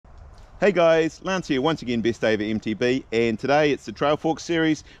Hey guys, Lance here once again, Best Day Ever MTB, and today it's the Trail Fork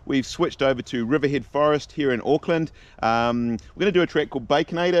series. We've switched over to Riverhead Forest here in Auckland. We're going to do a track called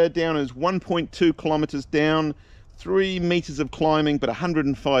Baconator. Down is 1.2 kilometres down, 3 metres of climbing, but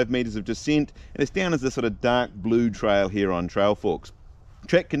 105 metres of descent, and it's down as this sort of dark blue trail here on Trail Forks.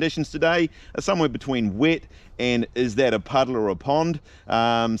 Track conditions today are somewhere between wet and is that a puddle or a pond,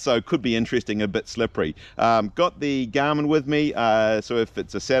 so it could be interesting, a bit slippery. Got the Garmin with me, so if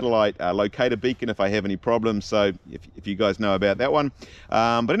it's a satellite locator beacon if I have any problems, so if you guys know about that one.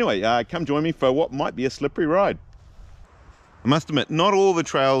 But anyway, come join me for what might be a slippery ride. I must admit, not all the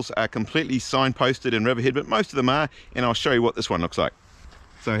trails are completely signposted in Riverhead, but most of them are, and I'll show you what this one looks like.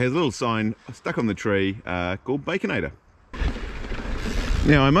 So it has a little sign stuck on the tree called Baconator.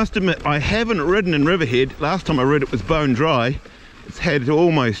 Now I must admit, I haven't ridden in Riverhead. Last time I rode it was bone dry. It's had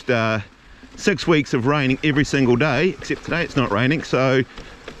almost 6 weeks of raining every single day, except today it's not raining, so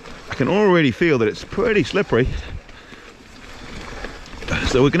I can already feel that it's pretty slippery.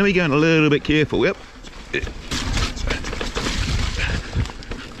 So we're going to be going a little bit careful. Yep.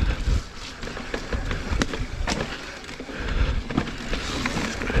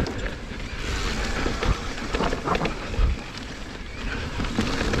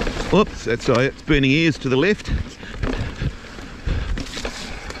 Whoops, that's it's burning ears to the left.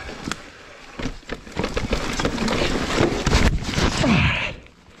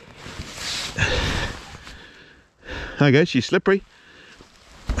 Okay, she's slippery.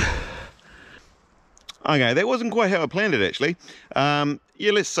 Okay, that wasn't quite how I planned it actually.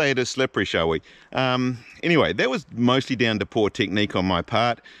 Yeah, let's say it is slippery, shall we? Anyway, that was mostly down to poor technique on my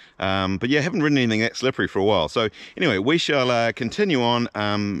part. But yeah, I haven't ridden anything that slippery for a while. So anyway, we shall continue on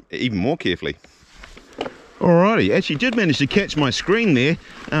even more carefully. Alrighty, actually did manage to catch my screen there.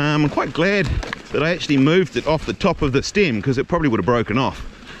 I'm quite glad that I actually moved it off the top of the stem, because it probably would have broken off.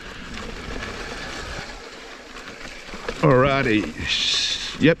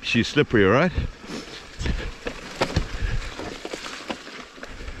 Alrighty, yep, she's slippery, alright.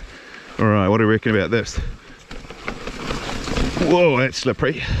 Alright, what do you reckon about this? Whoa, that's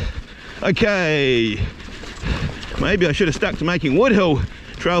slippery. Okay, maybe I should have stuck to making Woodhill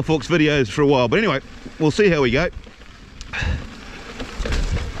Trail Forks videos for a while, but anyway, we'll see how we go.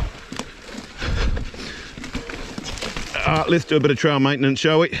 Let's do a bit of trail maintenance,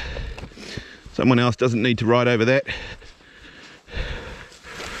 shall we? Someone else doesn't need to ride over that.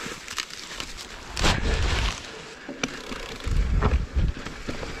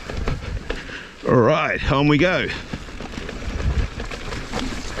 All right, on we go.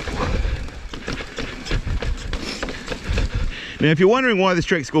 Now, if you're wondering why this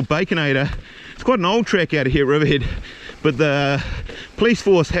track's called Baconator, it's quite an old track out of here at Riverhead, but the police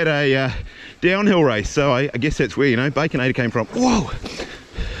force had a downhill race, so I guess that's where, you know, Baconator came from. Whoa!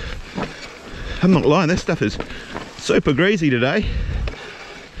 I'm not lying, this stuff is super greasy today.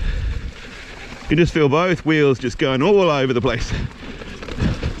 You can just feel both wheels just going all over the place.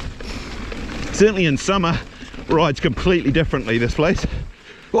 Certainly in summer, rides completely differently, this place.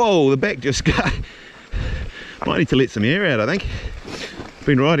 Whoa, the back just got... Might need to let some air out, I think.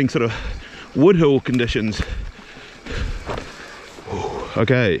 Been riding sort of Woodhill conditions.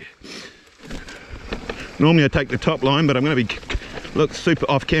 Okay. Normally I take the top line, but I'm going to look super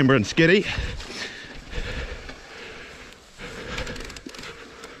off camber and skiddy.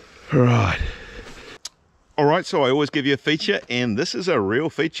 Right. Alright, so I always give you a feature, and this is a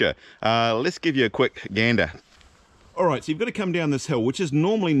real feature. Let's give you a quick gander. Alright, so you've got to come down this hill, which is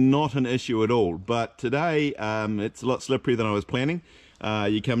normally not an issue at all, but today it's a lot slipperier than I was planning.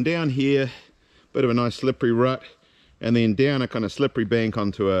 You come down here, bit of a nice slippery rut, and then down a kind of slippery bank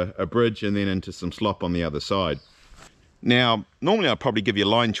onto a bridge, and then into some slop on the other side. Now, normally I'd probably give you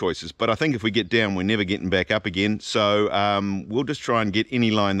line choices, but I think if we get down, we're never getting back up again, so we'll just try and get any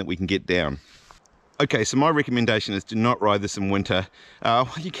line that we can get down. Okay, so my recommendation is to not ride this in winter. Well,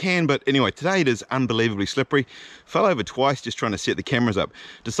 you can, but anyway, today it is unbelievably slippery. Fell over twice just trying to set the cameras up.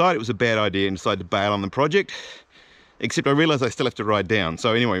 Decided it was a bad idea and decided to bail on the project. Except I realised I still have to ride down.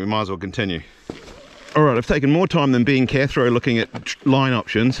 So anyway, we might as well continue. Alright, I've taken more time than being Cathro looking at line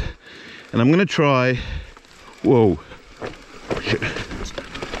options. And I'm going to try... Whoa. Shit.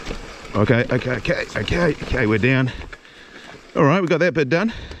 Okay, we're down. Alright, we got that bit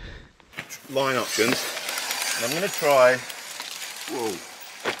done. Line options, and I'm going to try. Whoa.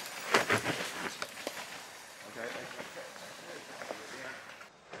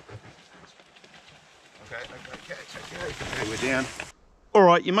 Okay, we're down. All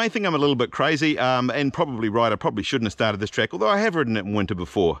right, you may think I'm a little bit crazy, and probably right. I probably shouldn't have started this track, although I have ridden it in winter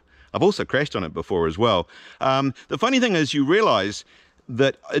before. I've also crashed on it before as well. The funny thing is, you realise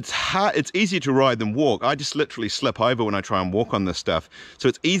that it's easier to ride than walk. I just literally slip over when I try and walk on this stuff. So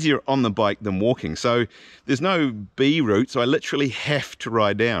it's easier on the bike than walking. So there's no B route, so I literally have to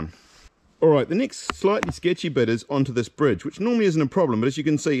ride down. All right, the next slightly sketchy bit is onto this bridge, which normally isn't a problem, but as you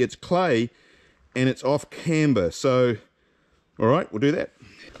can see, it's clay and it's off camber. So, all right, we'll do that.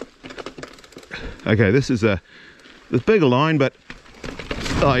 Okay, this is this bigger line, but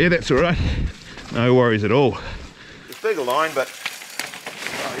oh yeah, that's all right. No worries at all. This bigger line, but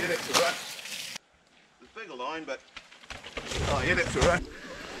oh yeah, that's all right. This bigger line, but oh yeah, that's all right.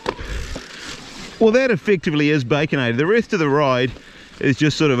 Well, that effectively is Baconator. The rest of the ride is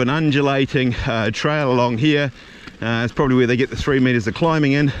just sort of an undulating trail along here. It's probably where they get the 3 meters of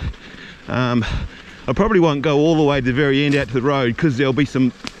climbing in. I probably won't go all the way to the very end out to the road because there'll be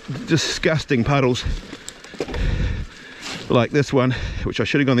some disgusting puddles like this one, which I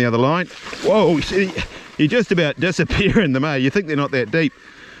should have gone the other line. Whoa, you just about disappear in them, eh? You think they're not that deep,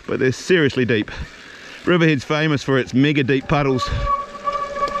 but they're seriously deep. Riverhead's famous for its mega deep puddles.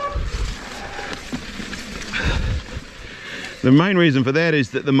 The main reason for that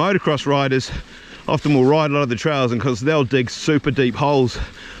is that the motocross riders often will ride a lot of the trails, and because they'll dig super deep holes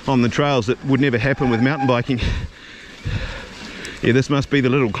on the trails that would never happen with mountain biking. Yeah, this must be the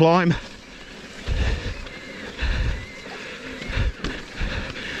little climb.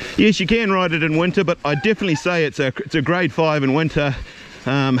 Yes, you can ride it in winter, but I definitely say it's a grade 5 in winter.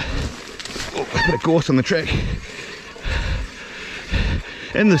 Oh, a bit of gorse on the track.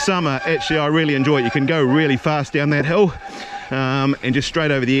 In the summer, actually, I really enjoy it. You can go really fast down that hill and just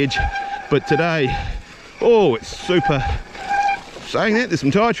straight over the edge. But today, oh, it's super. Saying that, there's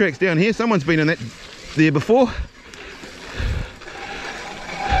some tyre tracks down here. Someone's been in that there before.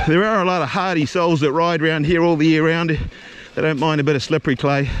 There are a lot of hardy souls that ride around here all the year round. They don't mind a bit of slippery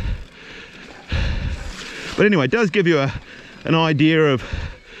clay. But anyway, it does give you an idea of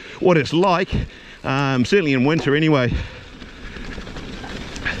what it's like, certainly in winter anyway.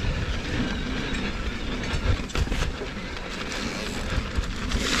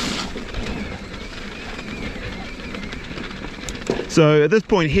 So at this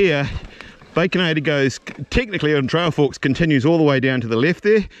point here, Baconator goes, technically on Trail Forks, continues all the way down to the left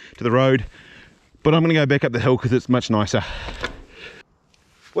there, to the road, but I'm going to go back up the hill because it's much nicer.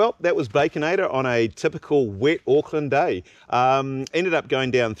 Well, that was Baconator on a typical wet Auckland day. Ended up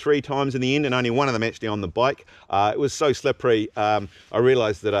going down 3 times in the end, and only one of them actually on the bike. It was so slippery, I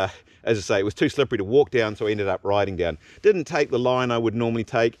realised that as I say, it was too slippery to walk down, so I ended up riding down. Didn't take the line I would normally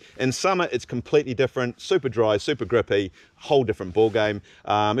take. In summer, it's completely different, super dry, super grippy, whole different ball game.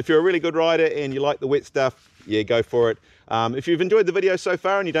 If you're a really good rider and you like the wet stuff, yeah, go for it. If you've enjoyed the video so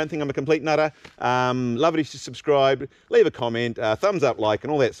far and you don't think I'm a complete nutter, love it if you subscribe, leave a comment, thumbs up, like,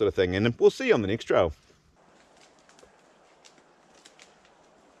 and all that sort of thing. And we'll see you on the next trail.